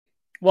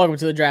Welcome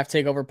to the Draft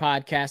Takeover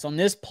podcast. On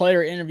this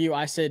player interview,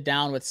 I sit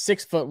down with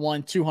 6'1",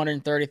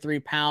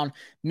 233-pound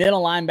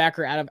middle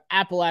linebacker out of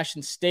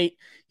Appalachian State.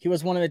 He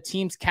was one of the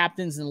team's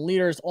captains and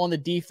leaders on the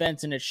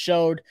defense, and it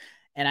showed.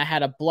 And I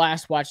had a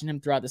blast watching him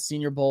throughout the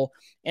Senior Bowl,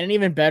 and an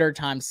even better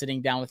time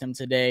sitting down with him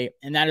today.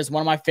 And that is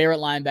one of my favorite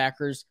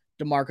linebackers,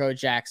 DeMarco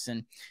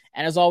Jackson.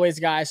 And as always,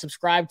 guys,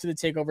 subscribe to the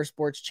Takeover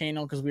Sports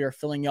channel because we are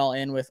filling y'all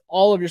in with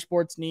all of your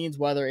sports needs,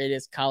 whether it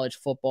is college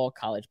football,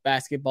 college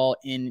basketball,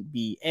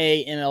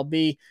 NBA,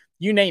 MLB,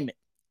 you name it.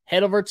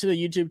 Head over to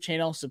the YouTube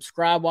channel,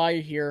 subscribe while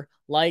you're here,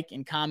 like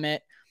and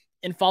comment,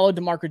 and follow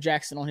DeMarco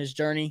Jackson on his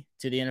journey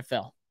to the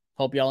NFL.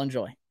 Hope y'all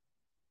enjoy.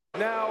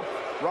 Now,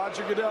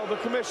 Roger Goodell, the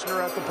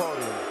commissioner, at the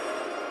podium.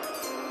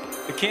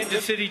 The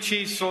Kansas City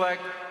Chiefs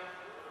select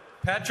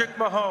Patrick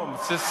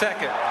Mahomes, the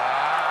second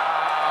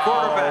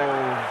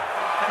quarterback.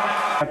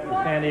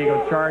 The San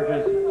Diego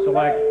Chargers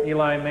select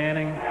Eli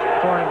Manning,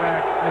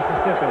 quarterback,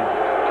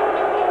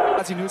 Mississippi.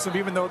 Ozzie Newsome,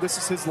 even though this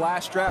is his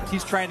last draft,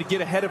 he's trying to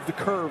get ahead of the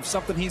curve,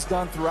 something he's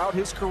done throughout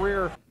his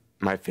career.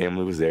 My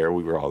family was there.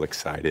 We were all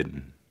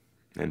excited,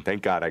 and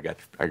thank God I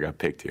got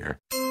picked here.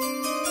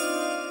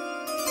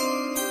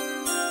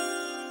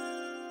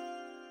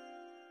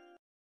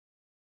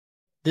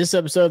 This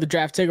episode of the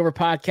Draft Takeover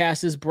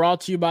podcast is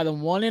brought to you by the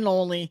one and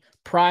only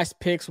Prize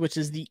Picks, which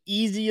is the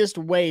easiest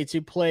way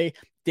to play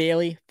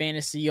daily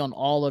fantasy on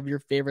all of your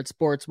favorite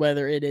sports,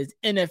 whether it is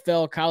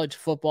NFL, college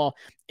football,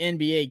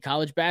 NBA,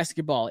 college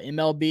basketball,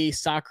 MLB,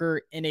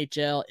 soccer,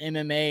 NHL,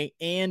 MMA,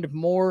 and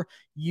more,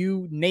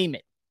 you name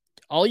it.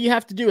 All you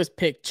have to do is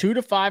pick 2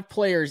 to 5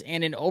 players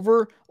and an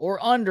over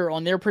or under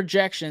on their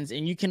projections,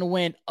 and you can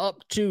win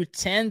up to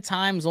 10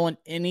 times on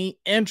any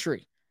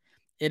entry.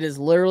 It is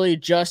literally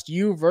just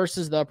you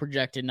versus the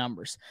projected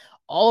numbers.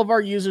 All of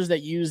our users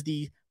that use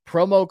the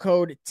promo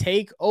code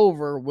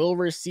TAKEOVER will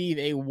receive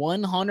a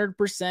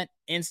 100%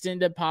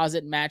 instant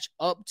deposit match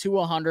up to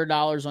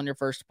 $100 on your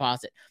first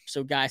deposit.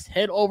 So guys,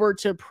 head over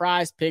to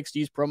Prize Picks,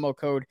 use promo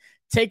code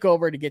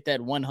TAKEOVER to get that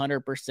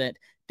 100%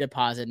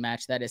 deposit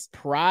match. That is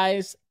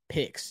Prize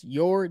Picks,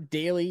 your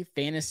daily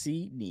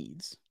fantasy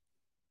needs.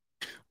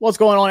 What's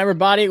going on,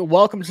 everybody?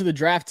 Welcome to the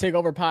Draft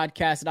Takeover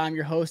podcast, and I'm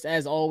your host,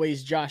 as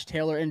always, Josh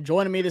Taylor. And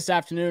joining me this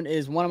afternoon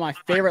is one of my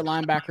favorite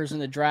linebackers in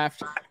the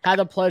draft. Had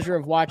the pleasure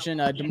of watching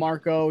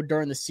DeMarco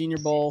during the Senior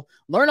Bowl.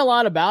 Learned a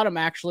lot about him,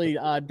 actually,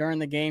 during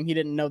the game. He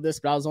didn't know this,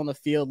 but I was on the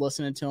field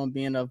listening to him,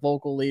 being a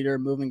vocal leader,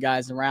 moving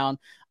guys around.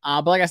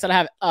 But like I said, I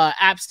have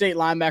App State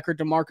linebacker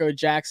DeMarco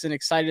Jackson.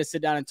 Excited to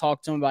sit down and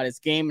talk to him about his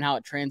game and how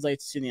it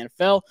translates to the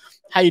NFL.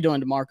 How you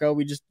doing, DeMarco?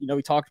 We just,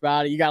 we talked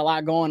about it. You got a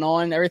lot going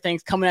on.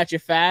 Everything's coming at you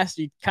fast.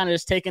 You kind of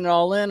just taking it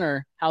all in,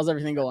 or how's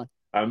everything going?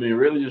 I mean,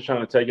 really just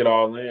trying to take it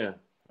all in.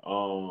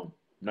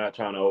 Not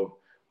trying to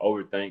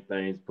overthink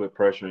things, put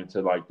pressure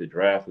into like the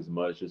draft as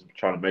much. Just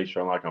trying to make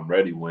sure I'm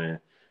ready when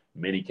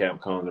mini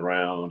camp comes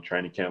around,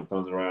 training camp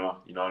comes around.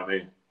 You know what I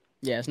mean?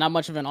 Yeah, it's not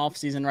much of an off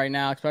season right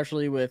now,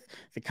 especially with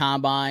the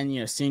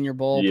combine, Senior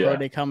Bowl, Pro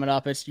Day coming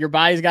up. It's your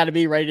body's got to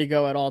be ready to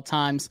go at all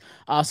times.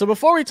 So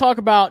before we talk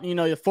about,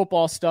 the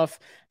football stuff,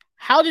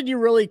 how did you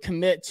really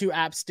commit to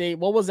App State?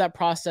 What was that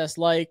process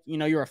like? You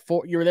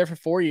were there for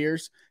 4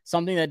 years,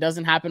 something that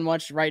doesn't happen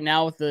much right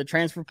now with the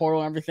transfer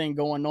portal and everything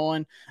going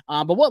on.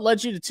 But what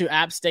led you to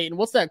App State, and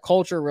what's that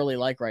culture really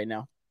like right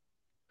now?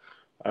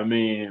 I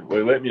mean,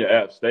 what led me to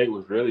App State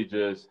was really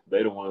just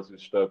they the ones who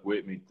stuck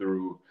with me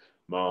through.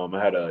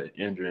 I had an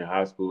injury in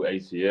high school,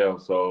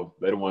 ACL, so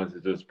they're the ones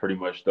that just pretty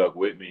much stuck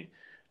with me.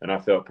 And I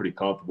felt pretty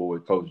comfortable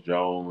with Coach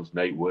Jones,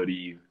 Nate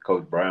Woody,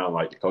 Coach Brown,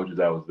 like the coaches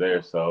that was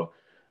there. So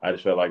I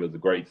just felt like it was a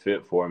great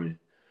fit for me.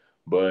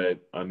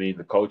 But, I mean,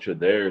 the culture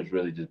there is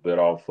really just built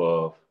off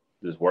of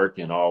just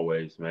working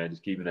always, man,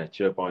 just keeping that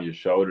chip on your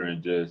shoulder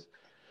and just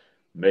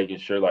making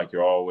sure,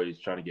 you're always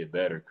trying to get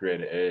better, create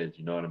an edge,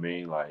 you know what I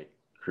mean?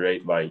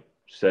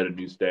 Set a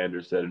new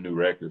standard, set a new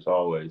records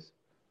always.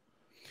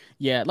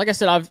 Yeah, like I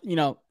said,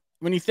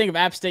 when you think of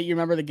App State, you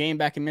remember the game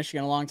back in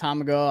Michigan a long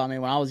time ago. I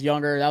mean, when I was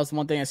younger, that was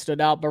one thing that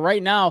stood out. But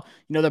right now,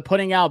 they're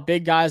putting out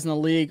big guys in the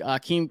league.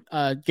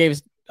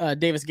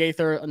 Davis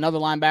Gaither, another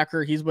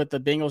linebacker, he's with the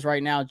Bengals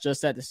right now,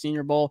 just at the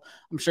Senior Bowl.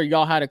 I'm sure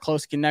y'all had a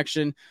close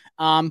connection.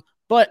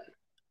 But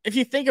if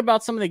you think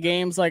about some of the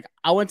games,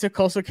 I went to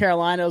Coastal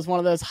Carolina. It was one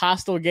of those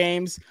hostile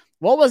games.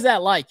 What was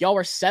that like? Y'all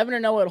were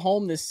 7-0 at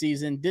home this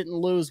season, didn't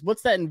lose.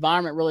 What's that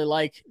environment really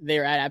like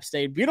there at App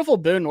State? Beautiful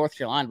Boone, North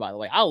Carolina, by the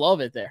way. I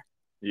love it there.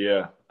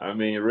 Yeah, I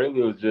mean, it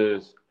really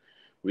was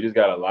we just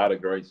got a lot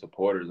of great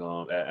supporters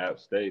at App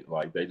State.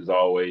 They just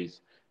always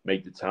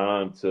make the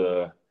time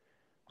to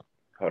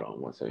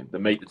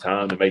make the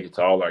time to make it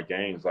to all our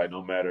games.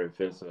 No matter if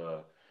it's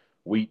a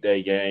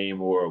weekday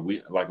game or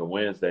a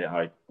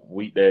Wednesday,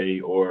 weekday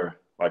or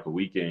a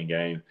weekend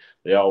game,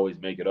 they always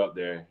make it up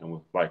there.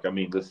 And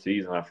this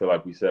season, I feel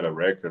like we set a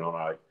record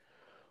on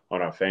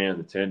our fans'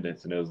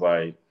 attendance, and it was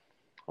I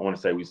want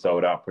to say we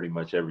sold out pretty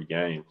much every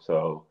game.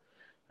 So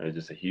it's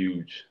just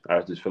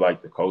I just feel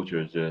like the culture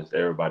is just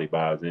everybody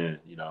buys in,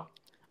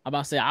 I'm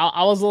about to say,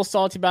 I was a little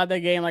salty about that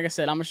game. Like I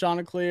said, I'm a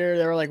Chanticleer.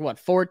 They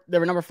were they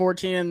were number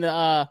 14 in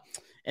the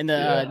in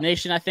the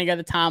nation, I think, at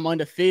the time,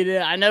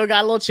 undefeated. I know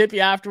got a little chippy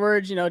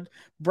afterwards. You know,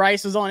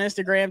 Bryce was on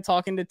Instagram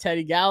talking to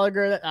Teddy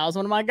Gallagher. That was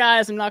one of my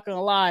guys, I'm not going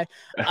to lie.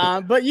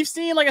 But you've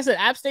seen, like I said,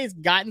 App State's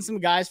gotten some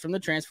guys from the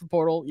transfer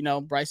portal. You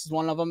know, Bryce is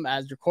one of them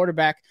as your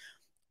quarterback.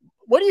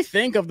 What do you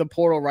think of the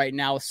portal right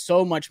now with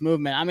so much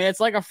movement? I mean, it's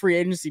like a free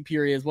agency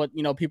period is what,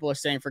 you know, people are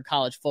saying for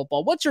college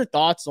football. What's your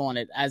thoughts on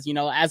it? As you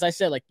know, as I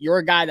said, like, you're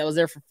a guy that was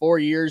there for 4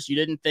 years. You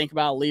didn't think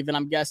about leaving,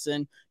 I'm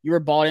guessing. You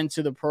were bought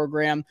into the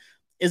program.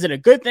 Is it a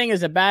good thing?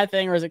 Is it a bad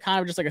thing? Or is it kind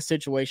of just like a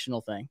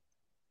situational thing?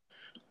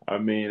 I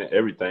mean,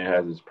 everything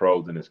has its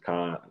pros and its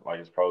cons,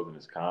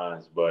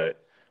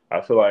 but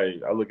I feel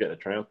like I look at the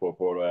transfer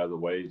portal as a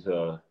way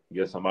to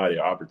get somebody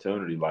an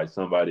opportunity, like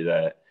somebody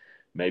that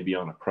maybe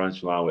on a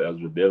crunch line with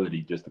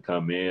eligibility, just to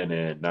come in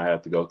and not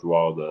have to go through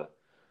all the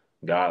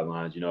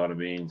guidelines, you know what I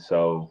mean?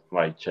 So,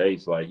 like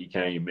Chase, like, he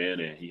came in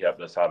and he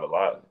helped us out a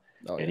lot.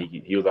 And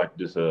he was like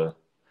just a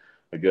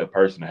good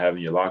person to have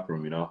in your locker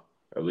room, you know,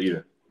 a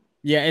leader.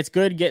 Yeah, it's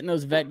good getting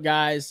those vet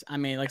guys. I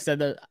mean, like I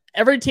said,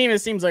 every team, it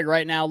seems like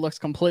right now, looks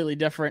completely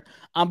different.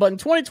 But in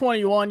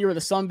 2021, you were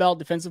the Sun Belt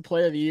Defensive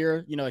Player of the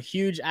Year, you know, a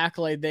huge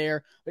accolade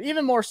there. But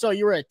even more so,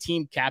 you were a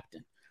team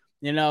captain.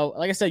 You know,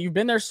 like I said, you've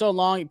been there so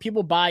long.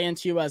 People buy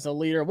into you as a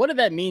leader. What did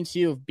that mean to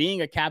you of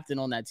being a captain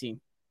on that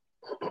team?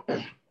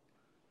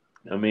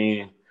 I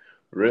mean,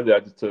 really, I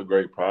just took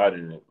great pride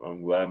in it.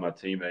 I'm glad my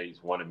teammates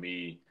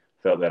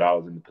felt that I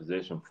was in the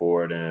position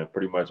for it. And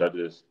pretty much I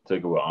just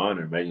took it with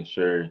honor, making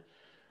sure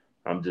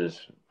I'm just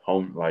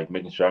home, like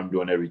making sure I'm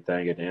doing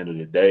everything at the end of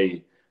the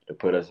day to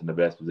put us in the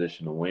best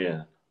position to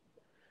win.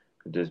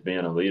 Just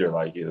being a leader,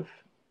 like, if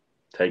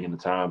taking the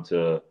time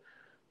to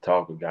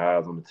talk with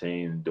guys on the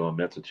team, doing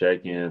mental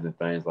check-ins and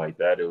things like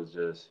that. It was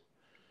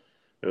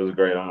a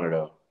great honor,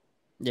 though.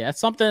 Yeah,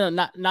 it's something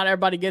that not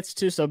everybody gets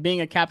to. So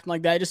being a captain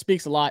like that, it just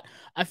speaks a lot.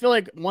 I feel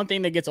like one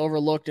thing that gets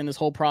overlooked in this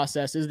whole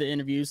process is the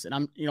interviews.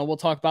 And we'll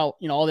talk about,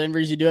 all the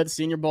interviews you do at the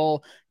Senior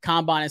Bowl,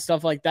 Combine and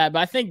stuff like that. But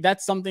I think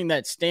that's something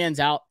that stands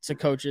out to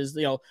coaches,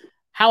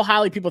 how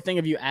highly people think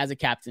of you as a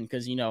captain.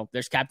 Because,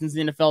 there's captains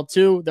in the NFL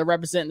too. They're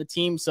representing the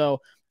team. So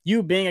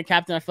you being a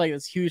captain, I feel like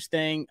that's a huge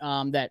thing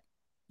that,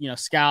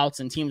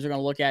 scouts and teams are going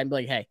to look at and be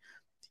like, hey,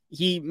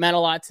 he meant a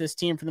lot to this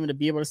team for them to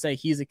be able to say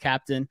he's a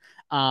captain.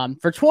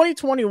 For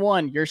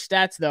 2021, your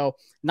stats, though,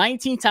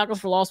 19 tackles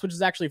for loss, which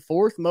is actually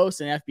fourth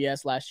most in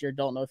FBS last year.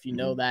 Don't know if you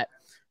know that.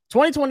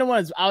 2021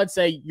 is, I would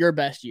say, your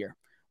best year.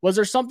 Was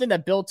there something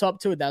that built up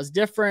to it that was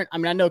different? I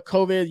mean, I know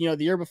COVID,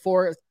 the year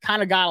before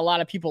kind of got a lot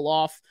of people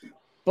off,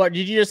 but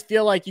did you just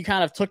feel like you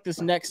kind of took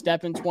this next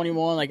step in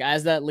 21, like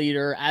as that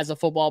leader, as a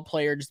football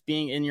player, just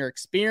being in your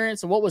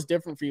experience? And what was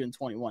different for you in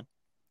 21?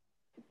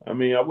 I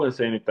mean, I wouldn't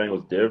say anything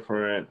was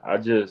different. I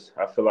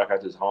feel like I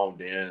just honed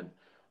in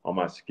on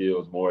my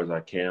skills more as I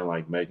can,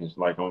 like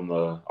on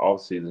the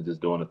off season, just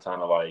doing a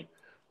ton of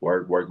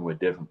working with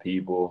different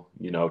people,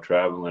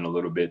 traveling a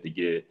little bit to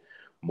get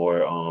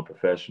more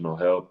professional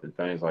help and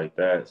things like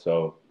that.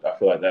 So I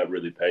feel like that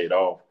really paid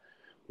off.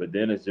 But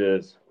then it's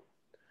just,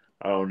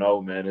 I don't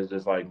know, man. It's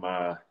just like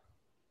my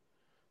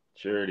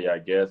maturity, I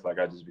guess. Like,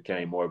 I just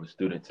became more of a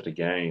student to the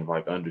game,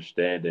 like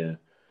understanding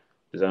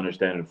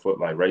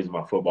raising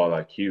my football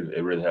IQ.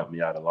 It really helped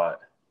me out a lot.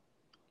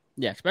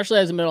 Yeah, especially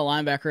as a middle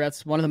linebacker,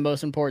 that's one of the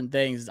most important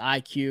things is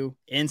IQ,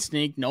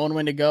 instinct, knowing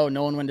when to go,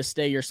 knowing when to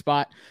stay your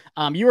spot.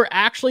 You were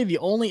actually the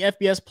only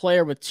FBS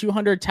player with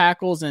 200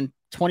 tackles and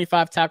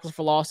 25 tackles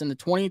for loss in the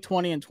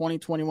 2020 and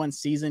 2021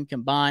 season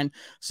combined.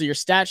 So your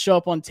stats show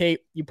up on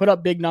tape. You put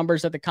up big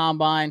numbers at the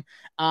Combine.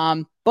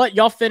 But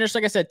y'all finished,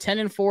 like I said,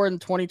 10-4 in the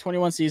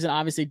 2021 season.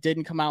 Obviously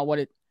didn't come out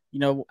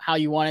how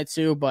you wanted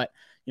to, but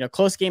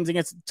close games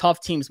against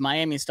tough teams,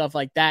 Miami and stuff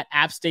like that.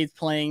 App State's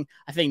playing,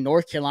 I think,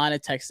 North Carolina,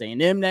 Texas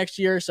A&M next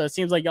year. So it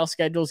seems like y'all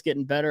schedule's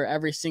getting better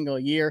every single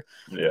year.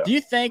 Yeah. Do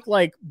you think,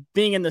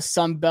 being in the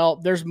Sun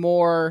Belt, there's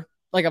more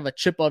of a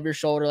chip of your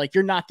shoulder? Like,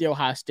 you're not the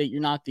Ohio State,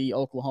 you're not the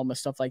Oklahoma,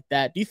 stuff like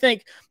that. Do you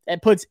think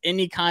it puts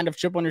any kind of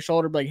chip on your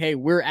shoulder, like, hey,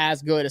 we're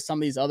as good as some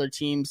of these other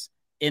teams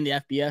in the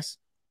FBS?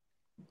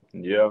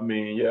 Yeah, I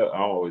mean, yeah,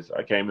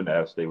 I came into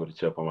App State with a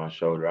chip on my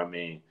shoulder. I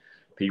mean,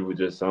 people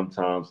just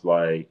sometimes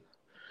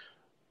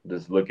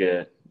just look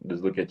at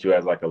you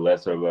as a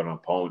lesser of an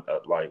opponent,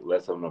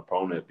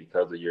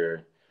 because of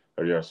you're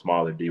a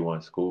smaller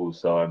D1 school.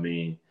 So I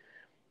mean,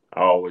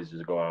 I always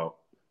just go out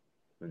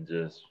and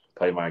just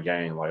play my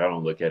game. Like, I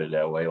don't look at it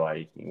that way.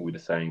 Like, we're the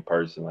same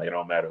person. Like, it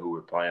don't matter who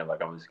we're playing.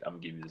 Like, I'm gonna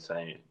give you the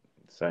same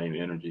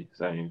energy,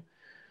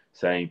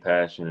 same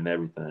passion and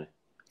everything.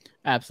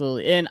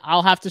 Absolutely. And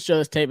I'll have to show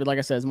this tape, but like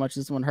I said, as much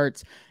as this one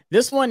hurts,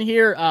 this one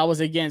here was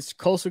against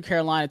Coastal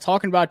Carolina,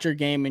 talking about your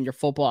game and your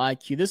football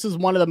IQ. This is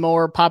one of the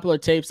more popular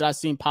tapes that I've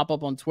seen pop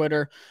up on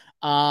Twitter.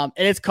 And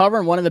it's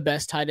covering one of the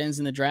best tight ends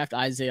in the draft,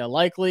 Isaiah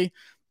Likely.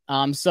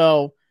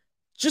 So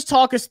just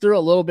talk us through a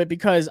little bit,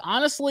 because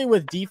honestly,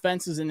 with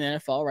defenses in the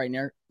NFL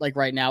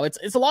right now,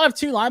 it's a lot of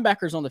two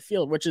linebackers on the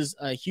field, which is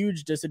a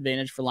huge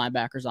disadvantage for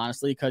linebackers,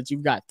 honestly, because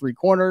you've got three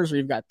corners or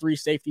you've got three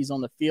safeties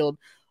on the field.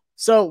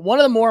 So one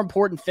of the more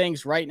important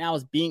things right now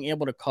is being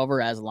able to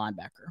cover as a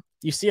linebacker.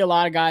 You see a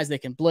lot of guys, they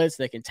can blitz,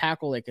 they can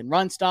tackle, they can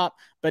run stop,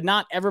 but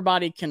not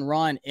everybody can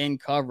run in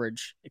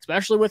coverage,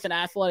 especially with an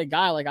athletic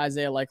guy like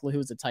Isaiah Likely,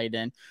 who's a tight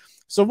end.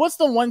 So what's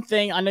the one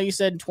thing, I know you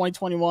said in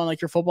 2021,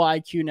 like your football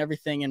IQ and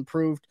everything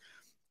improved,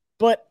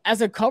 but as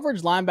a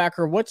coverage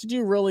linebacker, what did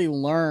you really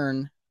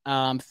learn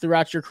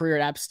throughout your career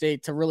at App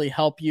State to really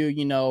help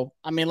you,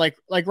 I mean, like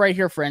right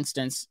here, for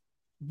instance,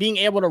 being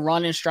able to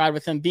run in stride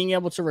with him, being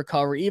able to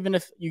recover, even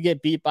if you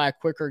get beat by a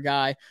quicker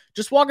guy.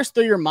 Just walk us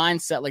through your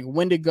mindset, like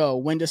when to go,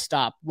 when to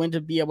stop, when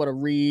to be able to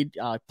read,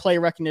 play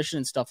recognition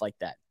and stuff like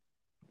that.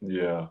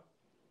 Yeah.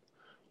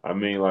 I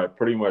mean, like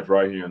pretty much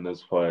right here in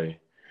this play,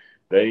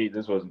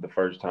 this wasn't the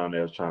first time they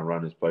was trying to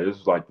run this play. This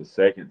was like the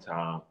second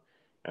time.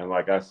 And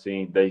like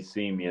they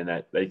seen me in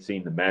that, they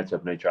seen the matchup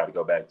and they tried to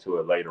go back to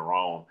it later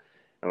on.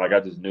 And like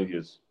I just knew he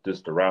was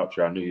just a route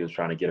tree. I knew he was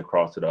trying to get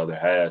across to the other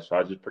half. So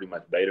I just pretty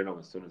much baited him.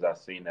 As soon as I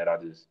seen that, I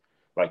just,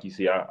 like you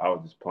see, I was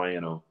just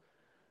playing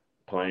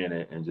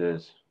it and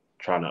just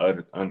trying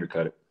to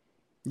undercut it.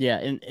 Yeah,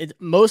 and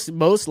most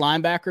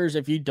linebackers,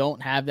 if you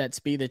don't have that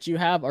speed that you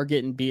have, are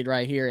getting beat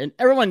right here. And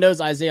everyone knows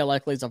Isaiah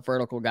Likely is a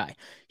vertical guy.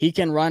 He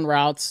can run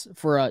routes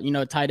for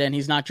a tight end.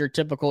 He's not your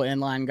typical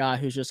inline guy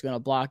who's just going to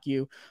block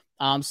you.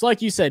 So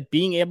like you said,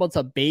 being able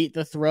to bait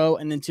the throw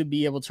and then to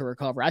be able to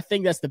recover. I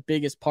think that's the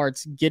biggest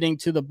parts, getting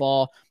to the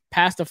ball,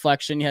 pass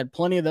deflection. You had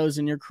plenty of those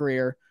in your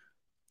career.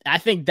 I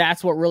think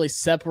that's what really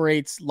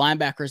separates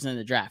linebackers in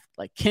the draft.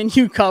 Like, can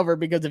you cover?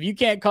 Because if you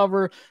can't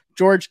cover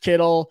George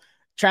Kittle,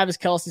 Travis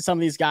Kelce, some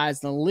of these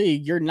guys in the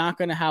league, you're not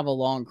going to have a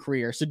long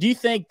career. So do you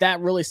think that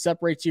really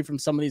separates you from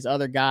some of these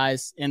other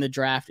guys in the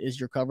draft is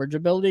your coverage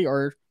ability?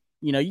 Or,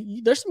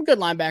 there's some good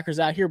linebackers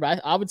out here,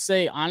 but I would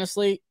say,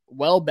 honestly,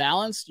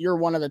 well-balanced, you're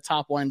one of the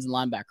top ones in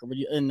linebacker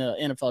in the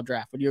NFL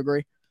draft. Would you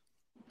agree?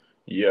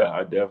 Yeah,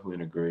 I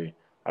definitely agree.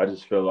 I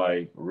just feel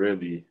like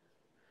really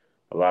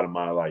a lot of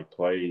my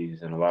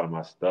plays and a lot of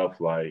my stuff,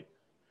 what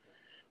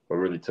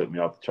really took me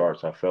off the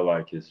charts, I feel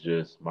like it's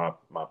just my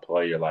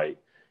player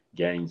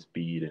gain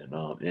speed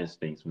and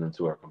instincts when the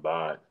two are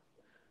combined.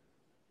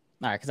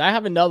 All right, because I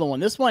have another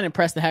one. This one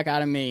impressed the heck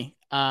out of me.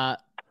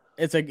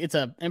 It's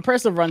a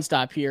impressive run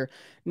stop here.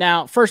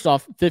 Now, first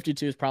off,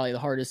 52 is probably the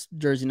hardest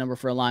jersey number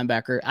for a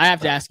linebacker. I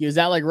have to ask you, is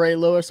that like Ray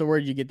Lewis, or where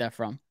did you get that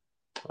from?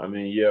 I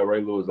mean, yeah,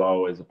 Ray Lewis was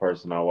always a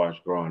person I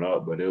watched growing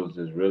up, but it was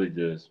just really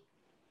just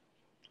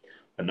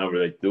a number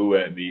they threw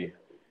at me,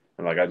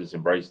 and I just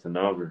embraced the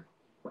number.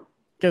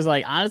 Because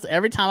honestly,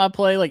 every time I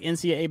play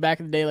NCAA back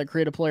in the day,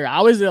 creative player, I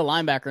always did a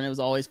linebacker, and it was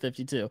always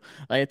 52.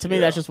 To me,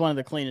 that's just one of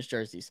the cleanest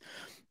jerseys.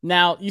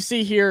 Now you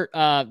see here,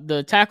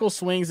 the tackle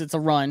swings; it's a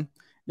run.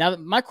 Now,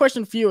 my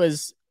question for you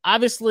is,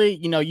 obviously,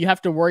 you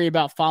have to worry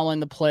about following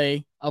the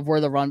play of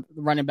where the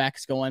running back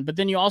is going, but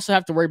then you also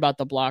have to worry about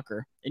the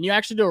blocker. And you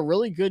actually do a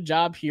really good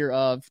job here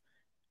of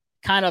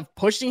kind of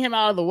pushing him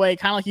out of the way,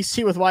 kind of like you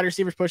see with wide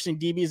receivers pushing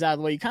DBs out of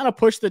the way. You kind of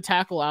push the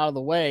tackle out of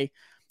the way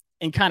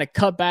and kind of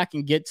cut back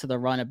and get to the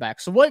running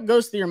back. So what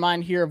goes through your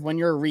mind here of when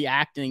you're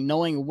reacting,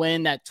 knowing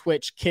when that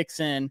twitch kicks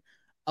in,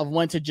 of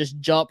when to just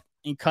jump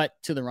and cut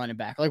to the running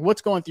back?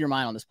 What's going through your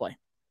mind on this play?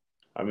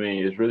 I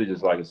mean, it's really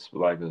just like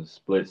a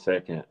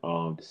split-second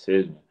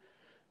decision.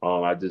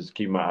 I just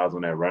keep my eyes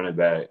on that running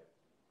back,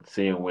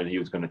 seeing when he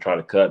was going to try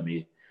to cut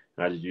me,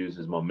 and I just used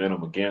his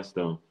momentum against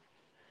him.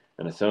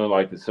 And as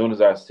soon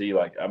as I see,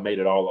 I made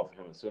it all off of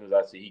him. As soon as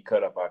I see he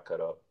cut up, I cut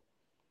up.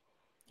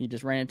 He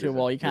just ran into a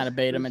wall. You kind of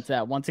bait him into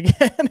that once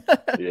again.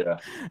 Yeah.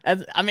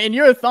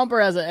 You're a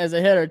thumper as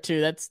a hitter too.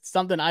 That's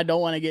something I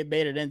don't want to get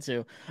baited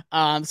into.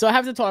 So I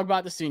have to talk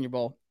about the Senior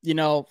Bowl.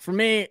 For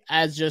me,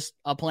 as just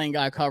a playing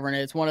guy covering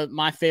it, it's one of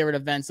my favorite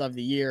events of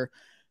the year.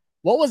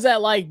 What was that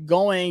like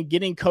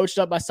getting coached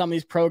up by some of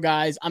these pro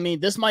guys? I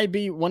mean, this might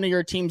be one of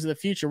your teams of the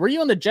future. Were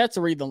you on the Jets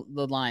or were you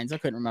the Lions? I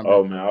couldn't remember.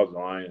 Oh, man, I was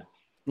lying.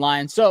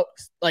 Lion. So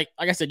like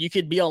I said, you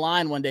could be a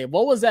Lion one day.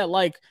 What was that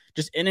like,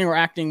 just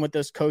interacting with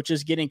those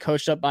coaches, getting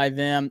coached up by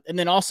them, and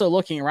then also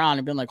looking around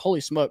and being like,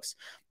 holy smokes,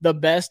 the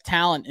best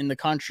talent in the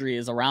country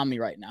is around me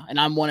right now, and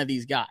I'm one of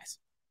these guys?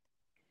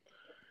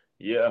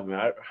 Yeah, I mean,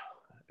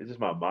 it's just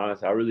my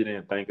mindset. I really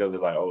didn't think of it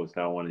it's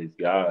not one of these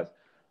guys.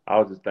 I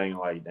was just thinking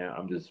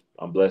damn,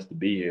 I'm blessed to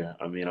be here.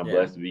 I mean, I'm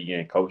blessed to be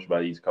getting coached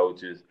by these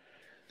coaches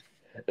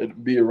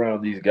and be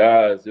around these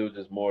guys. It was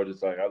just more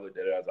just I looked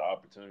at it as an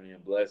opportunity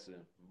and blessing.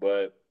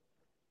 But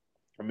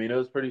I mean, it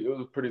was pretty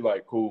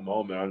cool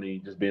moment. I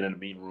mean, just being in the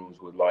meeting rooms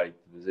with the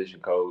position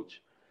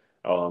coach,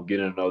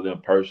 getting to know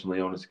them personally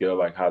on the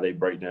scale, how they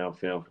break down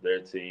film for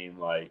their team,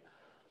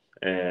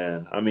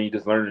 and I mean,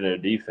 just learning their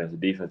defense, the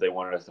defense they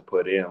wanted us to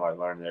put in,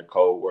 learning their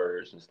code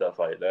words and stuff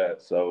like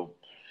that. So,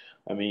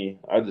 I mean,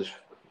 it was just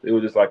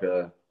you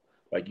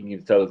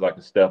can tell it's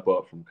a step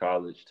up from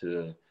college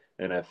to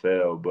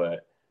NFL,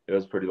 but it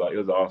was it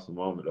was an awesome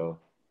moment though.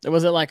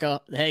 Was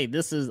it hey,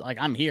 this is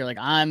I'm here,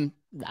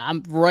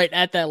 I'm right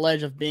at that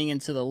ledge of being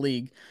into the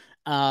league.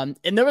 And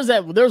there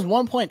was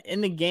one point in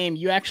the game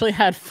you actually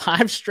had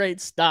 5 straight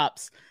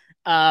stops.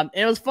 And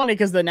it was funny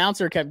because the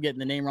announcer kept getting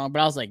the name wrong,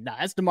 but I was like, nah,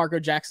 that's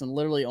DeMarco Jackson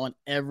literally on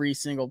every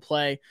single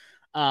play.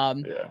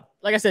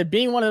 Like I said,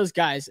 being one of those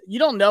guys, you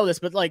don't know this,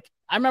 but like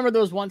I remember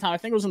there was one time, I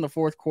think it was in the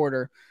fourth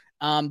quarter.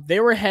 They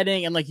were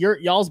heading and like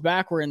y'all's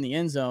back were in the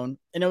end zone,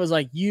 and it was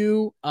like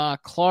you,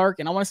 Clark,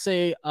 and I want to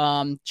say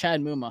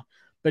Chad Muma,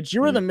 but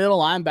you were the middle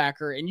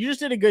linebacker, and you just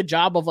did a good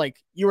job of like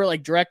you were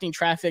like directing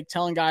traffic,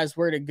 telling guys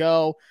where to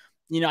go.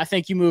 I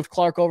think you moved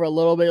Clark over a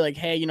little bit, like,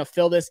 hey,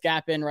 fill this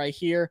gap in right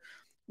here.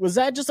 Was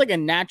that just like a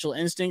natural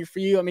instinct for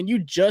you? I mean, you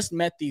just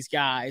met these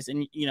guys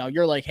and,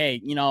 you're like,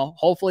 hey,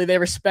 hopefully they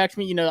respect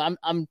me.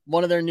 I'm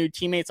one of their new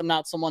teammates. I'm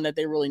not someone that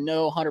they really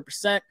know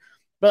 100%.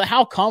 But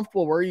how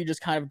comfortable were you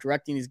just kind of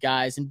directing these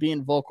guys and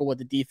being vocal with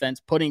the defense,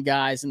 putting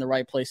guys in the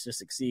right place to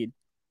succeed?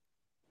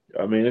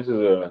 I mean, this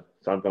is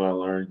something I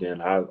learned in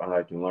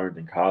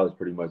college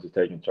pretty much, is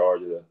taking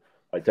charge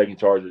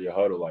of your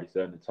huddle, like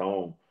setting the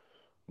tone.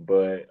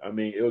 But, I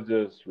mean, it was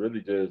just really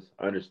just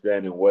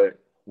understanding what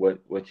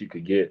you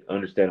could get,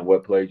 understanding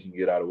what plays you can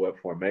get out of what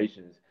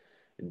formations,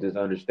 and just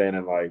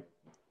understanding like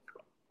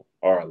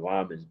our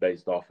alignments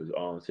based off of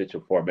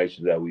situational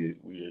formations that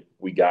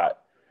we got.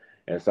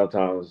 And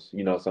sometimes,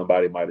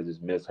 somebody might have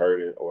just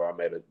misheard it, or I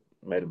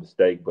made a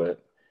mistake,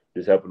 but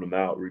just helping them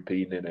out,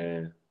 repeating it,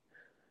 and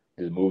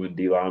just moving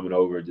D lineman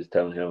over, just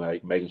telling him,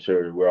 like, making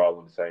sure we're all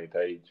on the same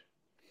page.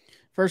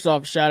 First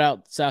off, shout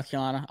out South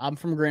Carolina. I'm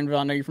from Greenville.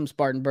 I know you're from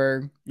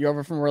Spartanburg. You're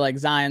over from where like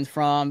Zion's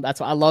from. That's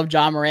why I love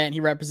John Morant. He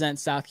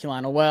represents South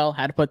Carolina well.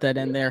 Had to put that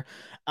in there.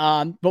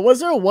 But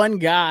was there one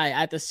guy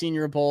at the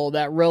Senior Bowl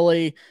that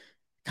really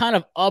kind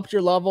of upped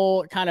your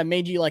level, kind of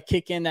made you like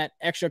kick in that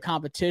extra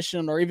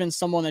competition, or even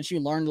someone that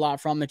you learned a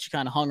lot from that you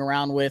kind of hung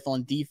around with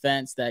on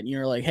defense that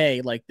you're like,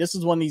 hey, like this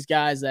is one of these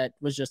guys that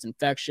was just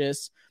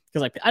infectious?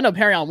 Because like I know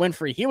Perrion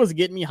Winfrey, he was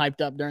getting me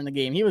hyped up during the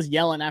game. He was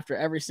yelling after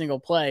every single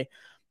play.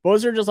 But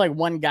was there just like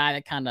one guy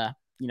that kind of,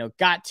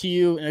 got to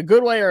you in a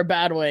good way or a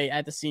bad way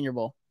at the Senior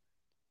Bowl?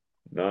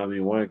 No, I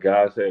mean, one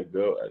guy said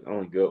good,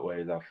 only good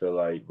ways, I feel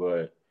like.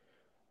 But,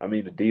 I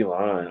mean, the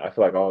D-line, I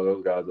feel like all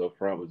those guys up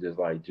front was just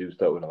like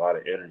juiced up with a lot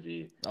of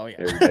energy. Oh, yeah.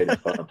 Every day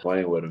fun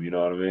playing with them, you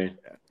know what I mean?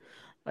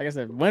 Like I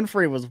said,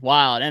 Winfrey was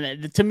wild.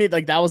 And to me,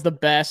 like that was the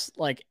best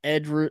like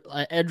edge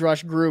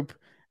rush group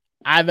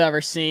I've ever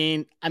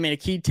seen. I mean,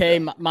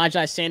 Akite,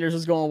 Majai Sanders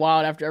was going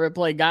wild after every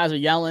play. Guys are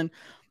yelling.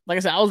 Like I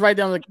said, I was right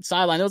there on the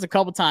sideline. There was a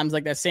couple times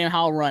like that Sam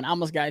Howell run, I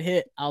almost got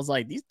hit. I was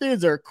like, these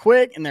dudes are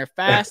quick and they're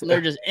fast and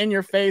they're just in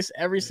your face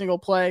every single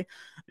play.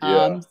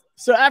 Yeah.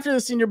 So after the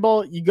Senior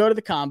Bowl, you go to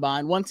the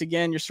Combine. Once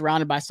again, you're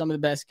surrounded by some of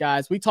the best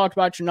guys. We talked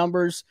about your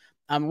numbers,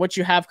 what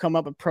you have come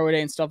up at Pro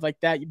Day and stuff like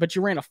that. But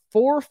you ran a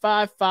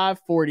 4.55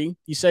 40.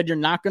 You said you're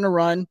not going to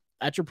run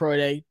at your Pro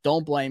Day.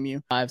 Don't blame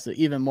you. So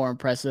even more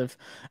impressive.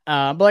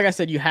 But like I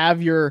said, you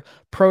have your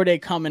Pro Day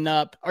coming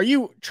up. Are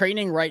you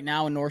training right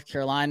now in North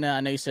Carolina? I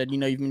know you said,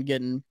 you've been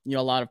getting,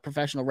 a lot of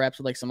professional reps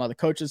with like some other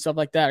coaches and stuff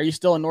like that. Are you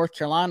still in North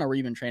Carolina, or were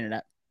you been training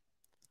at?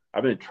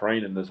 I've been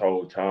training this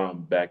whole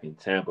time back in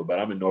Tampa, but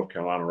I'm in North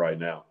Carolina right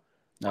now.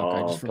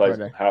 Okay, just for Place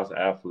House of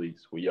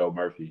Athletes with Yo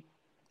Murphy.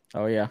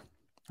 Oh, yeah.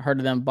 I heard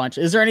of them a bunch.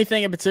 Is there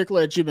anything in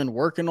particular that you've been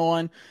working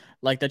on,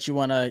 like that you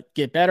want to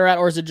get better at,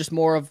 or is it just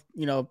more of,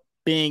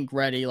 being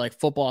ready, like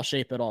football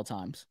shape at all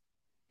times?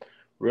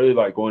 Really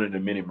like going into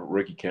mini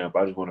rookie camp.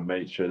 I just want to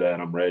make sure that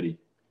I'm ready.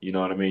 You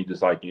know what I mean?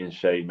 Just like in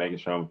shape, making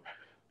sure I'm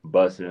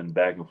busting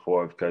back and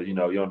forth, because, you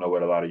don't know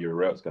where a lot of your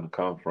reps going to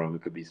come from.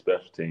 It could be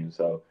special teams.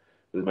 So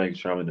just making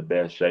sure I'm in the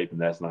best shape,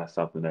 and that's not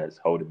something that's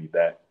holding me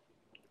back.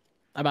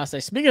 I'm about to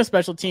say, speaking of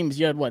special teams,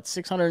 you had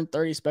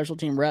 630 special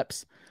team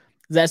reps.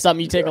 Is that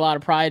something you take a lot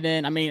of pride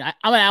in? I mean,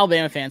 I'm an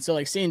Alabama fan, so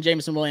like seeing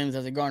Jameson Williams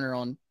as a Garner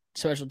on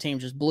special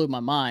teams just blew my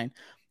mind.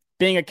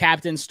 Being a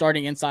captain,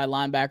 starting inside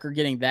linebacker,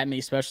 getting that many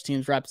special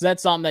teams reps, is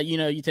that something that,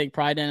 you take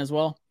pride in as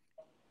well?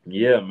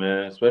 Yeah,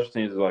 man. Special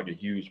teams is like a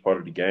huge part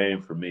of the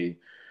game for me.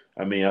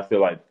 I mean, I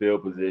feel like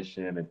field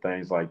position and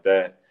things like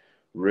that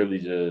really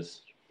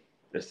just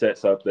it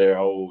sets up their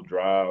whole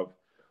drive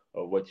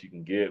of what you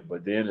can get.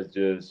 But then it's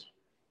just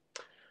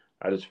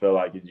I just feel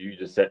like you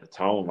just set the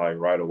tone like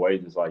right away,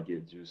 just like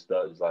get juiced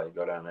up, just like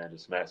go down there and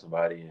just smack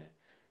somebody and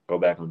go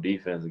back on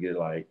defense and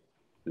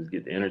just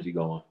get the energy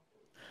going.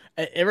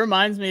 It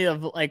reminds me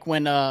of like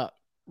when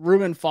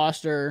Reuben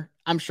Foster,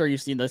 I'm sure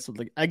you've seen this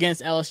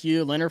against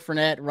LSU, Leonard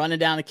Fournette running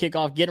down the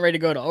kickoff, getting ready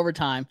to go to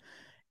overtime.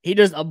 He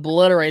just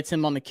obliterates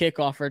him on the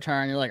kickoff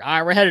return. You're like, all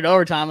right, we're headed to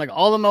overtime. Like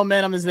all the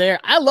momentum is there.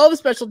 I love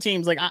special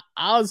teams. Like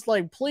I was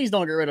like, please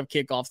don't get rid of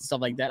kickoffs and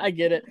stuff like that. I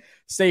get it,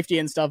 safety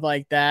and stuff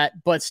like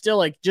that, but still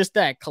like just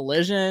that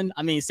collision.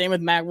 I mean, same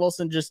with Mack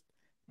Wilson, just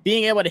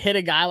being able to hit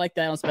a guy like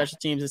that on special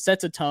teams, it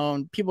sets a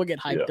tone. People get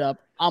hyped up.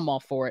 I'm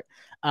all for it.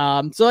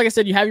 So like I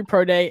said, you have your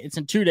Pro Day. It's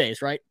in 2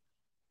 days, right?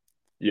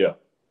 Yeah.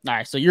 All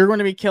right. So you're going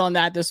to be killing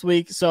that this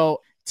week. So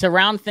to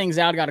round things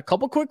out, I got a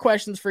couple quick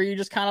questions for you,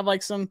 just kind of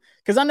like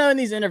because I know in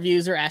these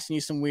interviews they're asking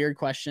you some weird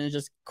questions,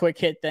 just quick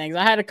hit things.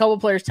 I had a couple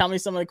players tell me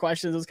some of the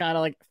questions was kind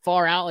of like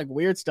far out, like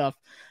weird stuff.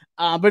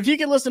 But if you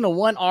could listen to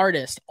one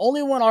artist,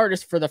 only one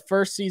artist for the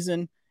first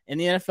season in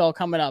the NFL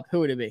coming up, who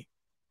would it be?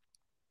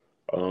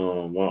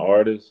 One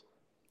artist.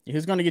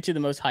 Who's going to get you the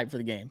most hype for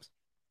the games?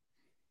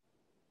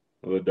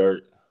 Lil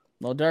Durk.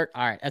 Lil Durk.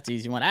 All right, that's an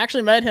easy one. I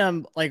actually met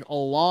him like a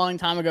long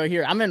time ago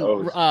here. I'm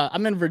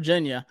in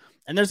Virginia,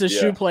 and there's a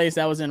shoe place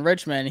that was in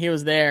Richmond. He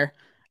was there,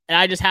 and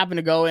I just happened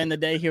to go in the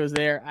day he was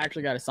there. I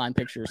actually got a signed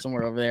picture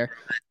somewhere over there.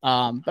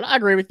 But I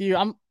agree with you.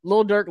 I'm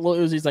Lil Durk, Lil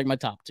Uzi's like my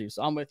top two,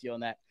 so I'm with you on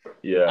that.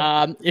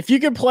 Yeah. If you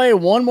could play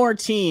one more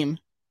team,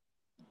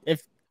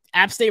 if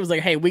App State was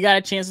like, hey, we got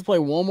a chance to play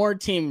one more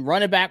team,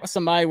 run it back with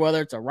somebody,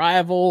 whether it's a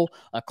rival,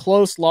 a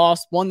close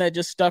loss, one that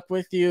just stuck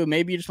with you,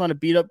 maybe you just want to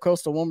beat up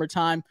Coastal one more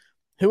time,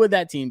 who would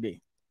that team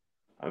be?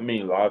 I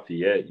mean,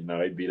 Lafayette,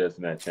 they beat us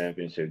in that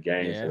championship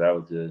game, so that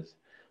was just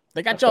 –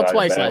 They got y'all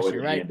twice last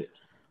year, right?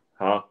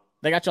 Huh?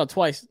 They got y'all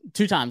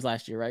two times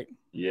last year, right?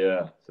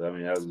 Yeah. So, I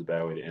mean, that was a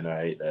bad way to end.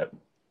 I hate that.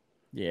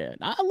 Yeah.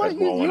 I like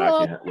you.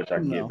 Which I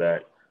can get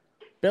back.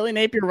 Billy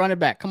Napier, run it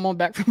back. Come on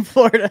back from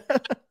Florida.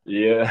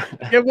 Yeah.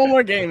 Get one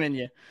more game in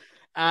you.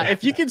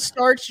 If you could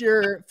start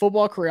your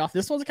football career off,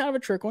 this one's kind of a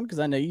trick one because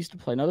I know you used to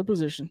play another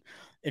position.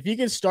 If you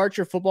could start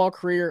your football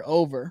career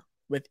over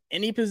with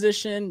any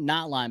position,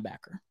 not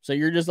linebacker. So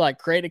you're just like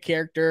create a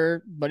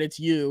character, but it's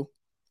you.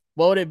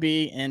 What would it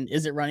be? And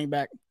is it running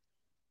back?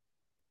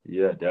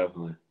 Yeah,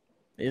 definitely.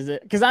 Is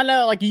it? Because I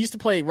know like you used to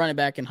play running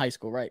back in high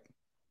school, right?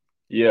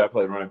 Yeah, I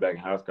played running back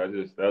in high school.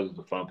 That was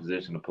a fun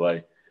position to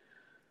play.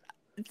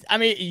 I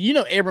mean,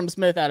 Abram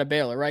Smith out of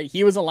Baylor, right?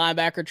 He was a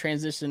linebacker,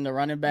 transitioned to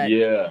running back.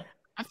 Yeah.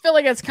 I feel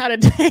like it's kind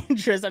of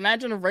dangerous.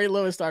 Imagine if Ray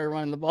Lewis started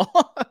running the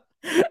ball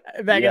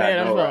back in the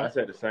NFL. I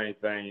said the same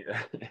thing.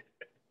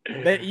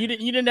 You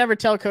didn't ever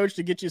tell coach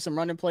to get you some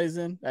running plays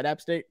in at App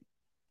State?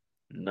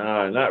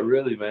 Nah, not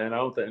really, man. I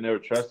don't think they never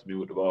trusted me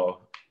with the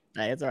ball.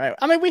 Hey, it's all right.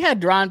 I mean, we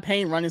had Dron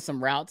Payne running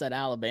some routes at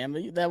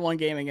Alabama. That one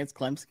game against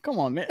Clemson. Come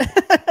on, man.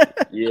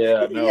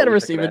 Yeah, no. You got to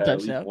receive a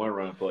touchdown. One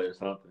run play or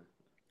something.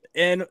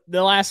 And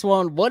the last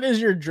one, what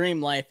is your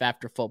dream life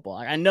after football?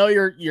 I know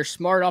you're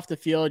smart off the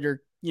field.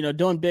 You're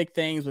doing big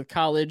things with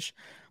college.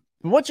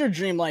 But what's your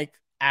dream like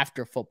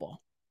after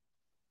football?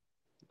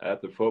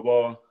 After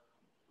football?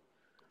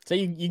 So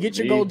you get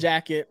your gold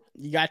jacket.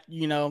 You got,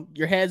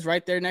 your head's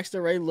right there next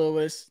to Ray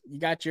Lewis. You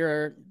got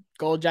your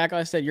gold jacket.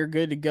 Like I said, you're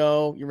good to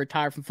go. You're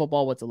retired from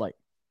football. What's it like?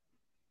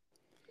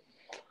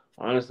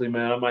 Honestly,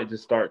 man, I might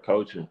just start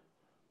coaching.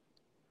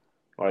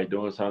 Like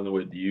doing something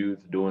with the youth,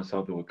 doing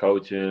something with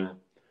coaching,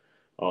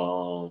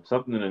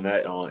 something in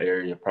that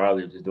area.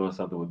 Probably just doing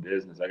something with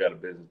business. I got a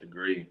business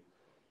degree.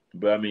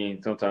 But, I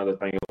mean, sometimes I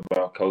think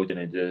about coaching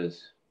and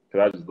because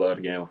I just love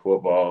the game of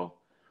football.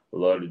 I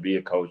love to be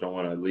a coach. Don't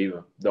want to leave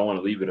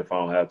it if I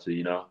don't have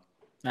to,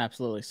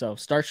 Absolutely. So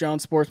start your own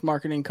sports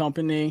marketing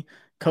company,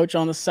 coach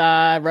on the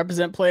side,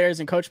 represent players,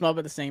 and coach them up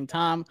at the same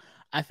time.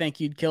 I think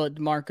you'd kill it,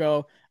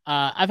 DeMarco.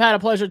 I've had a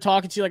pleasure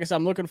talking to you. Like I said,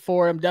 I'm looking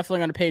forward. I'm definitely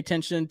going to pay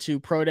attention to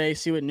Pro Day,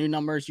 see what new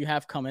numbers you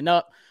have coming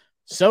up.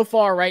 So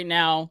far right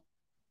now,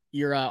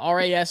 your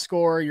RAS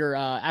score, your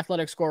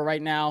athletic score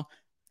right now,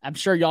 I'm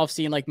sure y'all have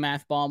seen like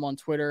Math Bomb on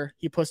Twitter.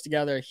 He puts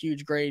together a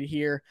huge grade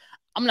here.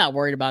 I'm not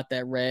worried about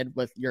that red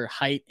with your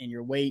height and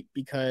your weight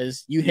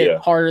because you hit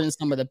harder than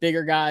some of the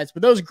bigger guys.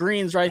 But those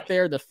greens right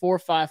there, the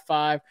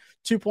 4.55,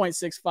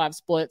 2.65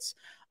 splits,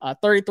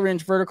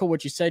 33-inch vertical,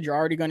 which you said you're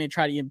already going to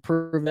try to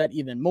improve that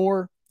even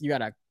more. You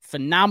got a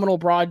phenomenal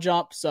broad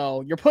jump.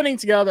 So you're putting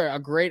together a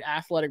great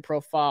athletic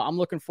profile. I'm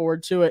looking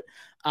forward to it.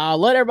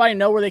 Let everybody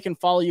know where they can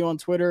follow you on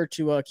Twitter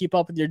to keep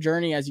up with your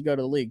journey as you go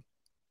to the league.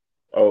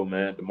 Oh,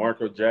 man.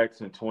 DeMarco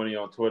Jackson 20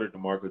 on Twitter,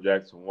 DeMarco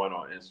Jackson 1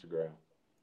 on Instagram.